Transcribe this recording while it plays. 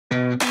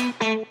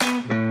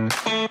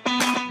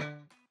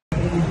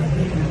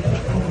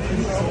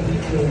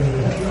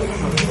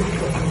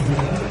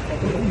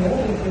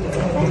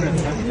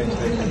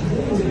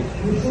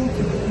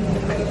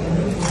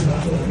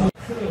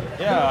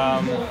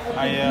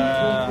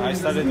I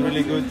started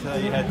really good.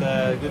 He had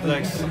good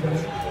legs.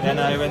 Then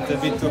I went a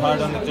bit too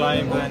hard on the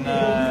climb, and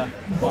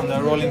on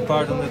the rolling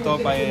part on the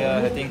top,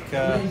 I think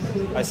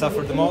I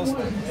suffered the most.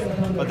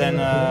 But then,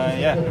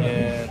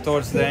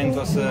 towards the end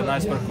was a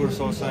nice parcours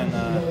also, and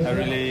I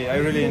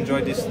really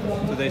enjoyed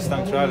today's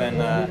time trial. And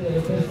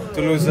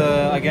to lose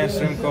against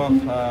Remco,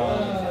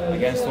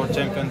 against world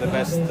champion, the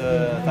best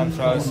time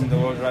trials in the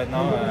world right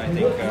now, I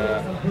think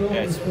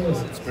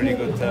it's pretty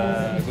good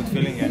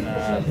feeling, and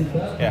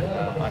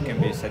I can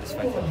be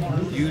satisfied.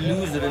 You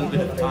lose a little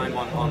bit of time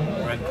on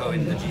Remco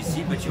in the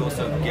GC, but you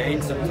also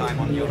gain some time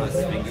on Jonas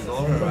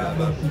Vingegaard,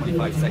 about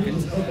 25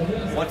 seconds.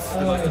 What's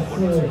the most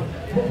important?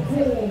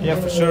 Yeah,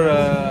 for sure.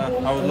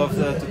 I would love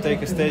to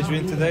take a stage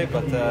win today,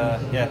 but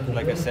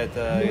like I said,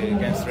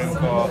 against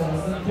Remco,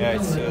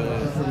 it's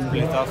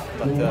really tough.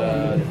 But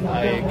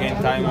I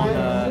gained time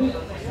on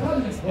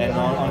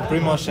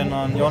Primoz and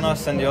on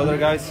Jonas and the other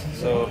guys,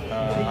 so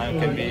I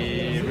can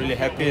be really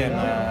happy. And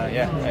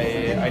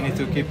I need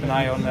to keep an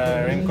eye on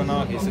Remco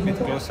now. He's a bit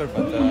closer,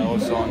 but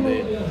also on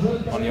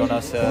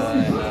Jonas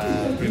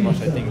and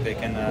Primoz, I think they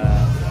can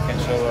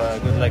show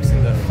good legs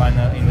in the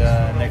final, in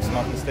the next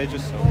mountain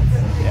stages. So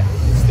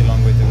it's still a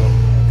long way to go.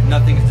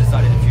 Nothing is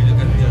decided. If you look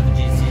at the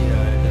GC,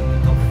 the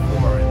top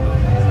 4 in the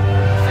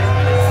 6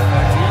 minutes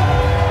 13,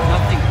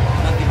 nothing is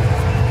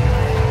decided.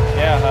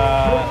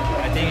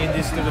 I think in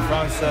this Tour de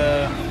France, the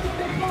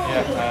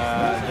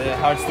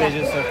hard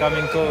stages are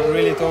coming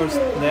really towards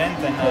the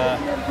end, and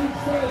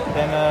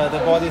then the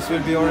bodies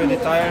will be already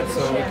tired,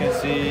 so we can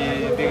see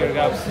bigger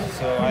gaps.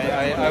 So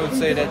I would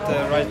say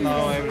that right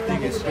now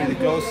everything is pretty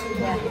close,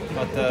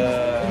 but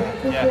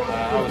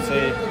I would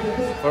say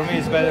for me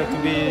it's better to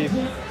be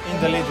in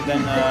the lead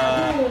than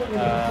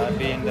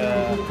be in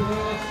the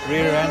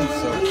rear end.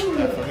 So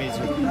for me it's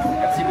good.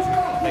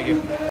 Thank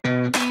you.